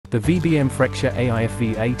The VBM Freccia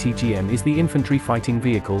AIFV ATGM is the Infantry Fighting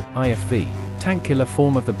Vehicle (IFV) tank killer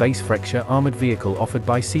form of the base Freccia armored vehicle offered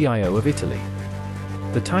by CIO of Italy.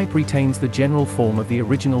 The type retains the general form of the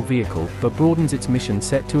original vehicle, but broadens its mission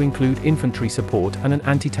set to include infantry support and an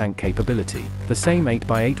anti-tank capability. The same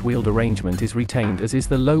 8x8 wheeled arrangement is retained, as is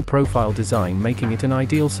the low-profile design, making it an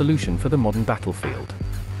ideal solution for the modern battlefield.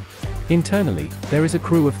 Internally, there is a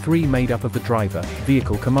crew of 3 made up of the driver,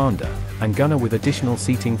 vehicle commander, and gunner, with additional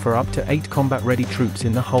seating for up to 8 combat-ready troops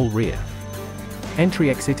in the whole rear.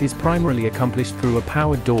 Entry-exit is primarily accomplished through a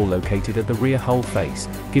powered door located at the rear hull face,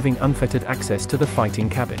 giving unfettered access to the fighting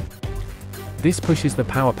cabin. This pushes the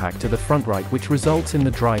power pack to the front right, which results in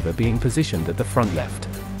the driver being positioned at the front left.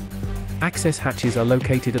 Access hatches are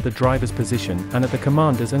located at the driver's position and at the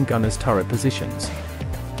commander's and gunner's turret positions.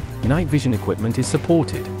 Night vision equipment is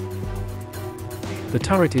supported. The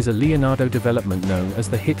turret is a Leonardo development known as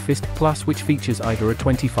the Hitfist Plus, which features either a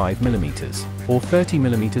 25mm or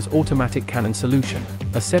 30mm automatic cannon solution,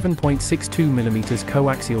 a 7.62mm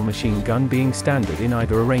coaxial machine gun being standard in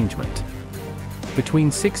either arrangement. Between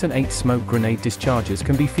 6 and 8 smoke grenade discharges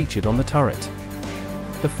can be featured on the turret.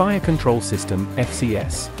 The Fire Control System,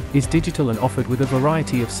 FCS, is digital and offered with a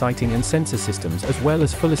variety of sighting and sensor systems, as well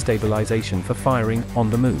as full stabilization for firing on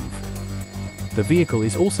the move. The vehicle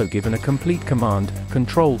is also given a complete command,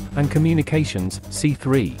 control, and communications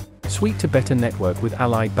 (C3) suite to better network with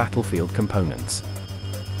allied battlefield components.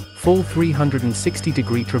 Full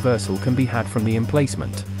 360-degree traversal can be had from the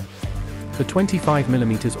emplacement. The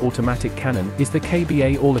 25mm automatic cannon is the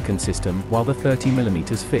KBA Orlikan system, while the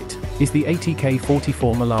 30mm fit is the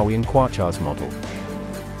ATK-44 Malawian Quachars model.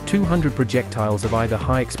 200 projectiles of either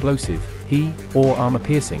high explosive, HE, or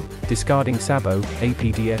armor-piercing, discarding SABO,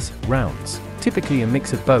 APDS, rounds, typically a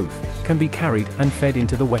mix of both, can be carried and fed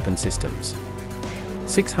into the weapon systems.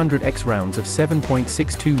 600x rounds of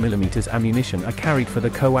 7.62mm ammunition are carried for the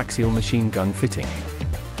coaxial machine gun fitting.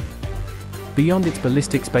 Beyond its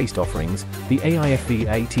ballistics-based offerings, the AIFV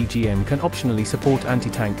ATGM can optionally support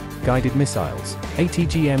anti-tank, guided missiles,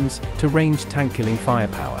 ATGMs, to ranged tank-killing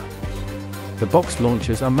firepower. The boxed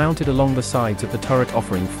launchers are mounted along the sides of the turret,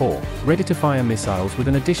 offering 4 ready-to-fire missiles, with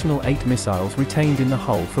an additional 8 missiles retained in the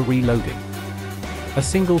hull for reloading. A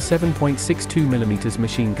single 7.62mm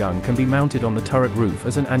machine gun can be mounted on the turret roof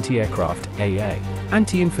as an anti-aircraft (AA)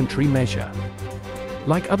 anti-infantry measure.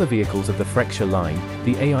 Like other vehicles of the Freccia line,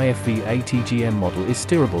 the AIFV ATGM model is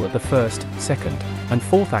steerable at the first, second, and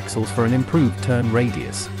fourth axles for an improved turn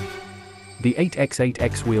radius. The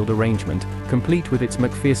 8x8x wheeled arrangement, complete with its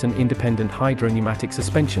McPherson independent hydropneumatic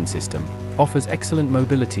suspension system, offers excellent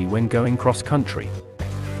mobility when going cross-country.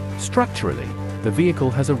 Structurally, the vehicle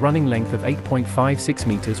has a running length of 8.56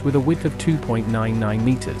 meters with a width of 2.99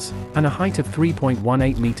 meters, and a height of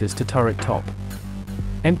 3.18 meters to turret top.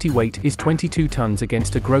 Empty weight is 22 tons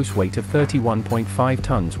against a gross weight of 31.5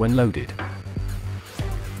 tons when loaded.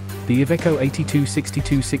 The Iveco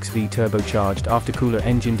 8262-6V turbocharged aftercooler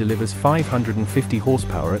engine delivers 550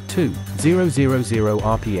 horsepower at 2,000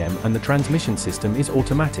 RPM, and the transmission system is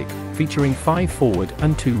automatic, featuring 5 forward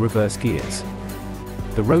and 2 reverse gears.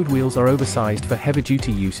 The road wheels are oversized for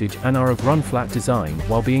heavy-duty usage and are of run-flat design,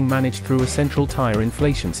 while being managed through a central tire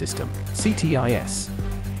inflation system, CTIS.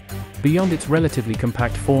 Beyond its relatively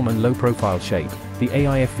compact form and low-profile shape, the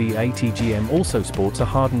AIFV ATGM also sports a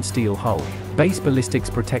hardened steel hull, base ballistics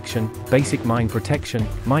protection, basic mine protection,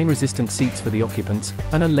 mine-resistant seats for the occupants,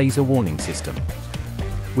 and a laser warning system.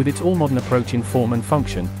 With its all-modern approach in form and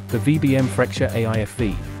function, the VBM Freccia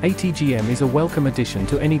AIFV ATGM is a welcome addition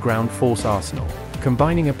to any ground force arsenal,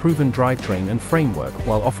 combining a proven drivetrain and framework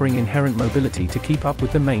while offering inherent mobility to keep up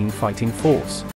with the main fighting force.